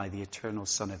loved by the eternal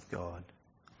Son of God.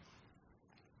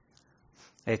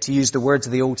 To use the words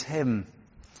of the old hymn,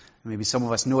 maybe some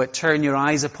of us know it, turn your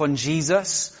eyes upon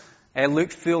Jesus,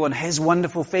 look full on His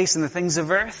wonderful face, and the things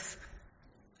of earth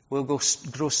will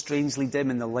grow strangely dim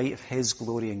in the light of His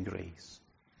glory and grace.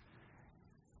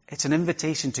 It's an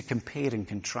invitation to compare and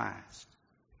contrast.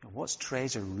 What's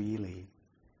treasure really?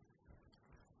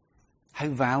 How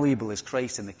valuable is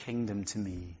Christ in the kingdom to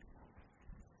me?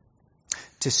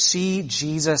 To see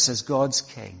Jesus as God's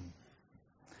King.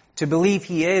 To believe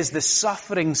He is the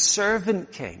suffering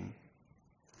servant King.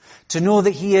 To know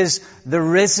that He is the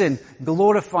risen,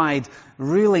 glorified,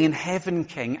 ruling in heaven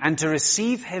King. And to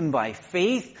receive Him by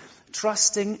faith,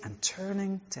 trusting and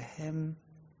turning to Him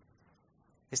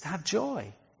is to have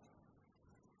joy.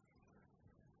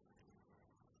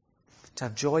 To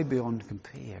have joy beyond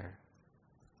compare.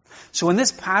 So when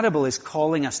this parable is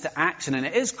calling us to action, and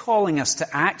it is calling us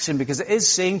to action because it is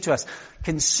saying to us,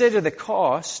 consider the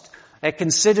cost,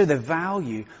 consider the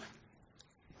value,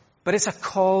 but it's a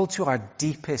call to our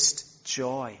deepest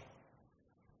joy.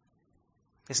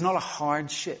 It's not a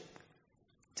hardship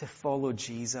to follow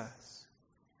Jesus.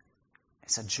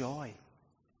 It's a joy.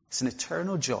 It's an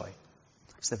eternal joy.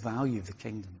 It's the value of the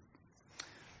kingdom.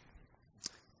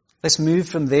 Let's move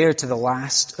from there to the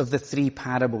last of the three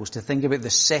parables to think about the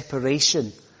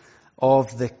separation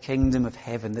of the kingdom of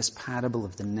heaven, this parable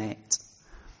of the net.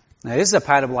 Now, this is a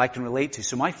parable I can relate to.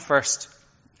 So my first,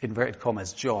 inverted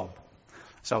commas, job.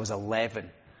 So I was 11.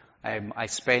 I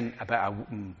spent about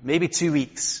maybe 2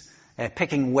 weeks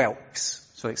picking whelks,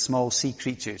 so like small sea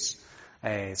creatures.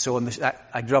 So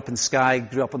I grew up in Skye,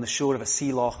 grew up on the shore of a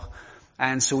sea loch,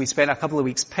 and so we spent a couple of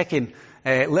weeks picking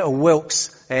little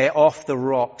whelks off the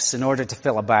rocks in order to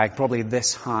fill a bag, probably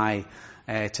this high,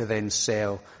 to then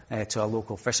sell to a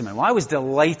local fisherman. Well, I was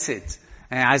delighted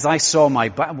as I saw my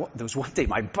bag. There was one day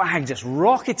my bag just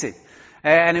rocketed.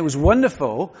 And it was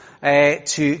wonderful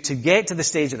to get to the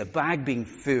stage of the bag being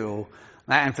full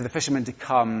and for the fisherman to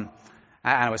come.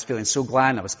 And I was feeling so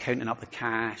glad. I was counting up the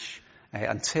cash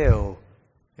until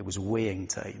it was weighing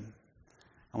time.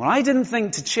 And what I didn't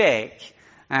think to check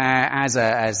as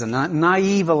a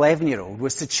naive 11-year-old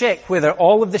was to check whether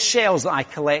all of the shells that I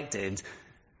collected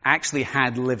actually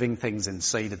had living things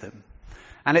inside of them.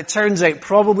 And it turns out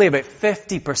probably about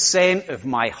 50% of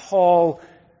my haul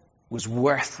was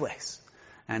worthless.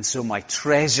 And so my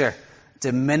treasure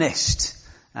diminished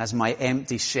as my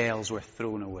empty shells were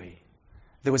thrown away.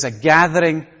 There was a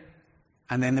gathering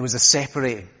and then there was a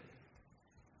separating.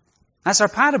 That's our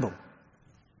parable.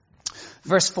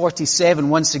 Verse 47,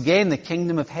 once again, the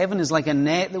kingdom of heaven is like a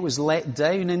net that was let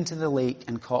down into the lake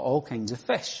and caught all kinds of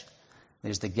fish.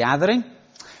 There's the gathering.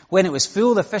 When it was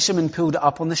full, the fishermen pulled it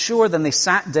up on the shore. Then they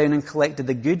sat down and collected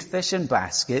the good fish in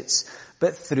baskets,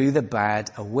 but threw the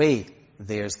bad away.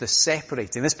 There's the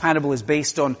separating. This parable is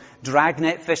based on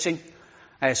dragnet fishing.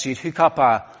 So you'd hook up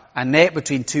a net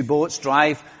between two boats,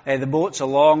 drive the boats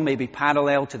along, maybe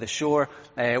parallel to the shore.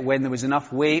 When there was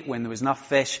enough weight, when there was enough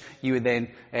fish, you would then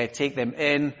take them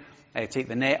in, take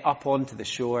the net up onto the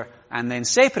shore, and then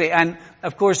separate. And,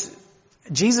 of course,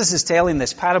 Jesus is telling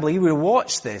this parable. He would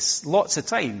watch this lots of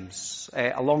times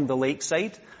along the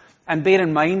lakeside. And bear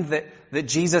in mind that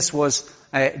Jesus was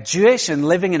Jewish and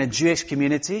living in a Jewish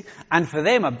community. And for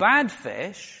them, a bad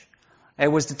fish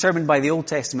was determined by the Old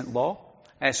Testament law.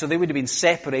 So they would have been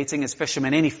separating as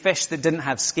fishermen any fish that didn't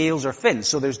have scales or fins.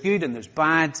 So there's good and there's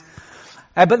bad.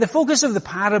 But the focus of the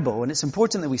parable, and it's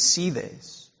important that we see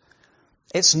this,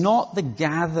 it's not the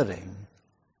gathering.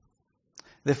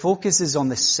 The focus is on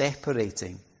the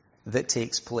separating that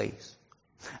takes place.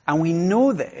 And we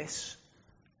know this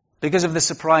because of the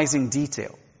surprising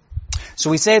detail.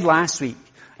 So we said last week,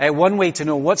 one way to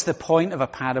know what's the point of a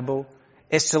parable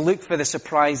is to look for the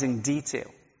surprising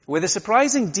detail. Well, the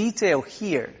surprising detail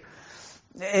here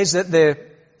is that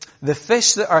the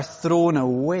fish that are thrown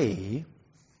away,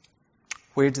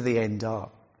 where do they end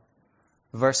up?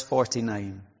 Verse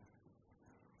 49.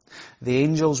 The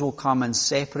angels will come and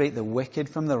separate the wicked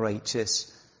from the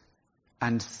righteous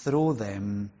and throw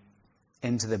them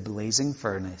into the blazing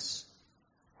furnace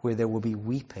where there will be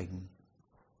weeping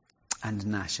and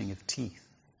gnashing of teeth.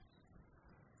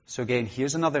 So again,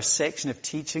 here's another section of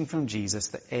teaching from Jesus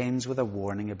that ends with a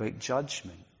warning about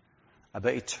judgment,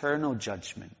 about eternal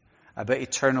judgment, about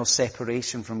eternal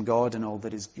separation from God and all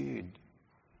that is good,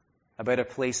 about a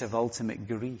place of ultimate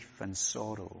grief and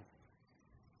sorrow.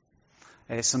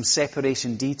 Some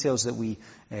separation details that we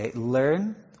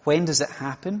learn. When does it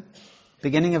happen?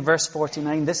 Beginning of verse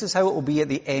 49, this is how it will be at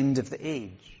the end of the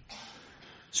age.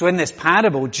 So in this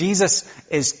parable, Jesus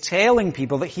is telling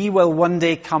people that he will one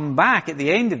day come back at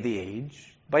the end of the age.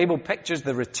 The Bible pictures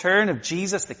the return of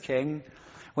Jesus the King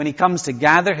when he comes to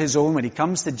gather his own, when he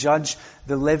comes to judge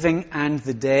the living and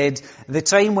the dead. The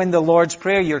time when the Lord's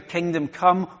Prayer, your kingdom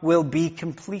come, will be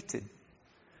completed.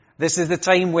 This is the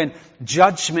time when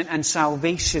judgment and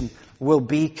salvation will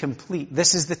be complete.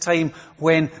 This is the time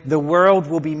when the world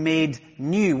will be made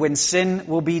new, when sin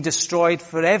will be destroyed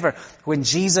forever, when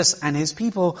Jesus and his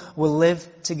people will live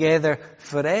together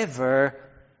forever,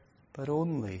 but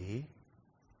only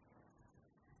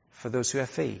for those who have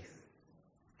faith.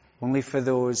 Only for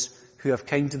those who have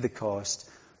counted the cost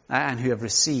and who have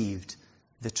received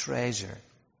the treasure.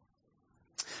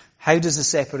 How does the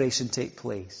separation take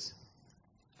place?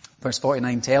 Verse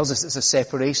 49 tells us it's a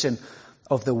separation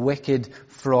of the wicked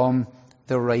from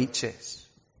the righteous.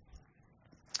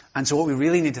 And so what we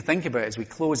really need to think about as we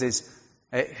close is,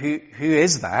 who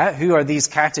is that? Who are these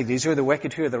categories? Who are the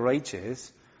wicked? Who are the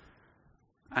righteous?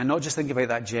 And not just think about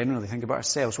that generally, think about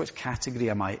ourselves. Which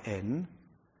category am I in?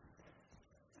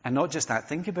 And not just that,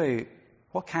 think about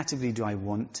what category do I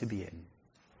want to be in?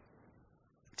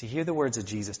 to hear the words of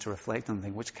Jesus, to reflect on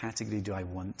them, which category do I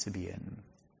want to be in?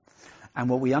 And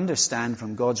what we understand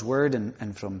from God's Word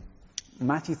and from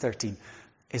Matthew 13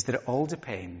 is that it all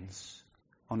depends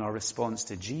on our response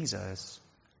to Jesus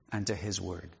and to His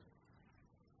Word.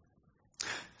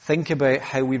 Think about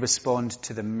how we respond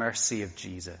to the mercy of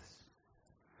Jesus.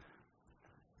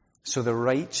 So the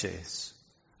righteous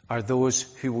are those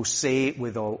who will say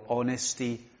with all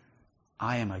honesty,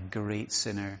 I am a great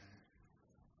sinner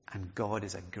and God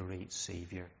is a great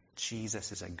Savior.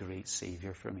 Jesus is a great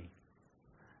Savior for me.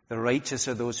 The righteous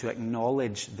are those who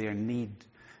acknowledge their need,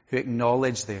 who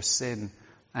acknowledge their sin,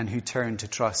 and who turn to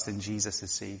trust in Jesus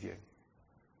as Savior.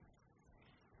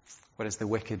 Whereas the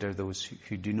wicked are those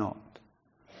who do not.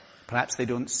 Perhaps they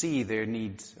don't see their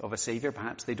need of a Savior,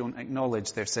 perhaps they don't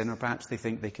acknowledge their sin, or perhaps they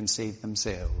think they can save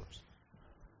themselves.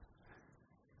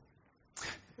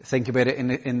 Think about it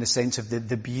in the sense of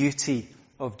the beauty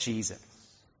of Jesus.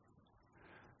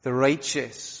 The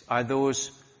righteous are those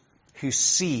who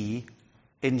see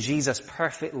in Jesus'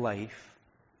 perfect life,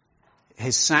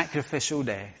 His sacrificial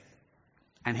death,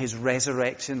 and His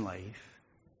resurrection life,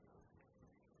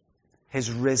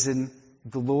 His risen,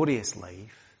 glorious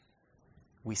life.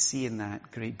 We see in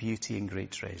that great beauty and great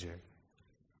treasure.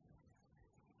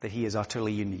 That He is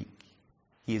utterly unique.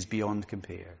 He is beyond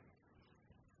compare.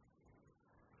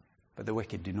 But the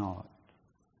wicked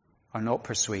are not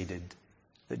persuaded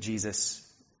that Jesus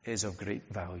is of great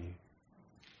value.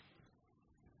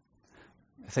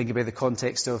 Think about the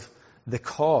context of the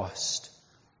cost.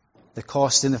 The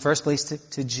cost in the first place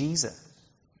to Jesus.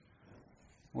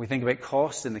 When we think about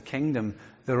cost in the kingdom,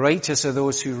 the righteous are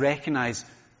those who recognize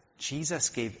Jesus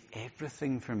gave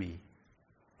everything for me.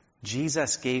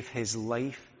 Jesus gave His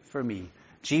life for me.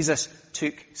 Jesus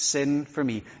took sin for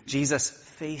me. Jesus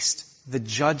faced the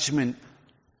judgment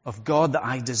of God that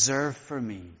I deserve for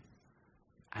me.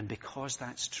 And because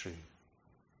that's true,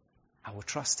 I will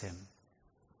trust Him.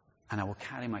 And I will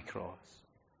carry my cross.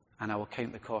 And I will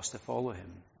count the cost to follow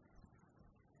Him.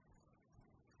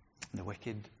 And the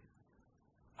wicked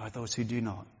are those who do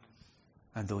not.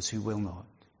 And those who will not.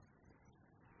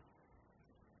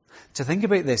 To think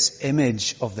about this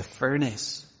image of the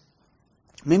furnace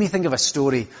made me think of a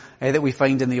story that we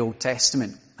find in the Old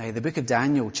Testament. The book of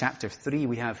Daniel, chapter 3,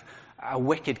 we have a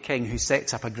wicked king who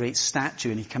sets up a great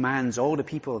statue and he commands all the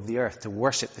people of the earth to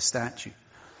worship the statue.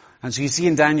 And so you see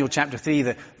in Daniel chapter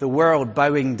 3 the world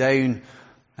bowing down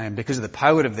because of the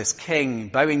power of this king,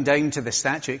 bowing down to the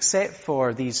statue, except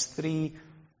for these three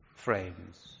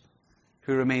friends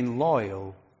who remain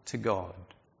loyal to God.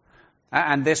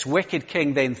 And this wicked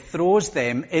king then throws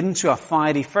them into a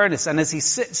fiery furnace. And as he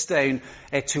sits down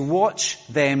to watch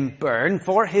them burn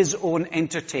for his own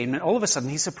entertainment, all of a sudden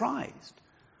he's surprised.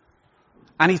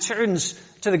 And he turns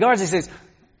to the guards and he says,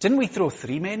 didn't we throw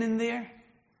 3 men in there?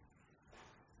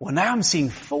 Well, now I'm seeing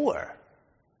 4.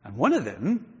 And one of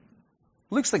them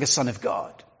looks like a son of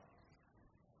God.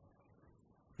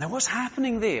 Now what's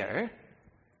happening there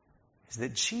is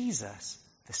that Jesus,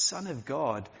 the Son of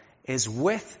God, is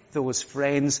with those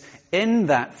friends in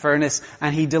that furnace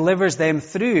and He delivers them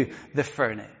through the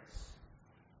furnace.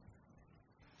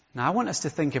 Now I want us to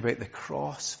think about the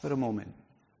cross for a moment.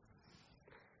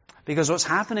 Because what's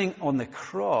happening on the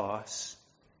cross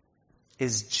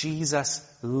is Jesus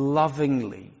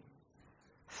lovingly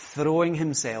throwing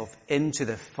Himself into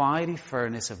the fiery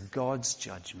furnace of God's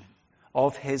judgment,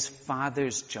 of His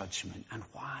Father's judgment. And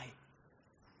why?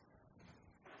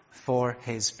 For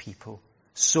His people.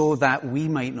 So that we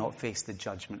might not face the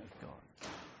judgment of God.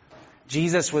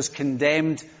 Jesus was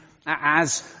condemned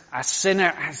as a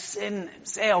sinner, as sin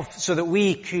Himself, so that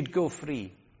we could go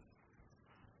free.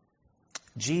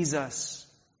 Jesus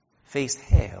faced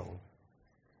hell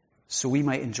so we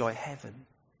might enjoy heaven.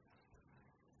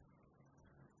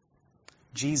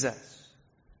 Jesus,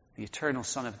 the eternal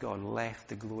Son of God, left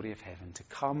the glory of heaven to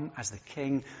come as the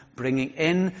King, bringing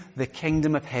in the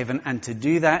kingdom of heaven. And to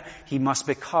do that, He must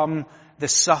become the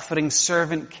suffering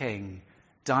servant King,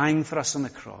 dying for us on the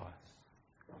cross,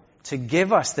 to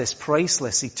give us this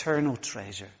priceless, eternal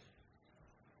treasure.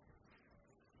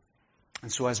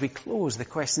 And so as we close, the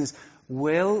question is,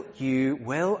 will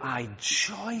I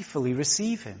joyfully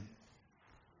receive Him?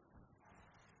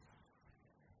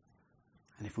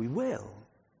 And if we will,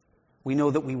 we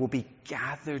know that we will be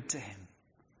gathered to Him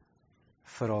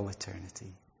for all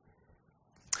eternity.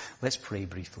 Let's pray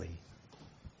briefly.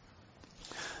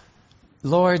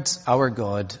 Lord, our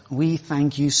God, we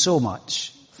thank You so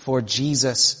much for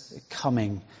Jesus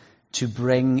coming to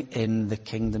bring in the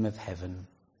kingdom of heaven.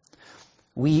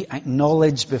 We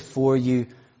acknowledge before You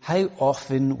how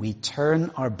often we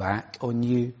turn our back on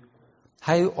You,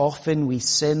 how often we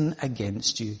sin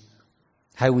against you,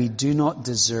 how we do not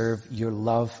deserve your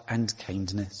love and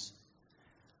kindness.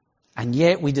 And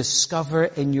yet we discover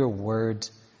in your word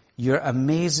your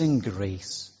amazing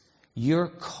grace, your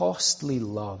costly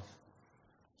love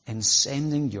in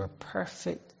sending your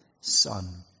perfect Son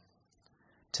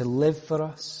to live for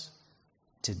us,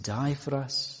 to die for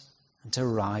us, and to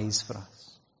rise for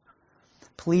us.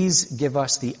 Please give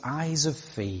us the eyes of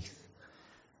faith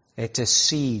to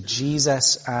see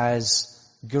Jesus as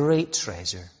great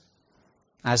treasure,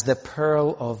 as the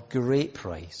pearl of great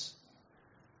price,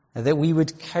 that we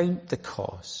would count the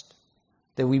cost,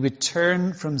 that we would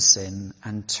turn from sin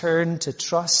and turn to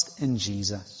trust in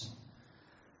Jesus,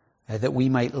 that we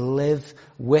might live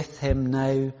with him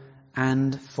now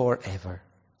and forever.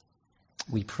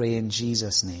 We pray in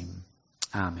Jesus' name.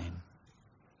 Amen.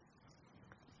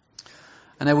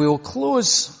 And now we will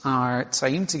close our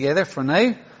time together for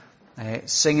now,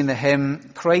 singing the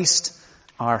hymn, Christ,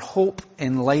 our hope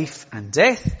in life and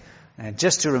death.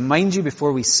 Just to remind you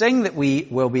before we sing that we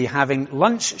will be having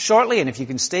lunch shortly, and if you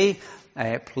can stay,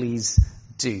 please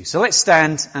do. So let's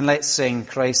stand and let's sing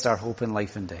Christ, our hope in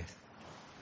life and death.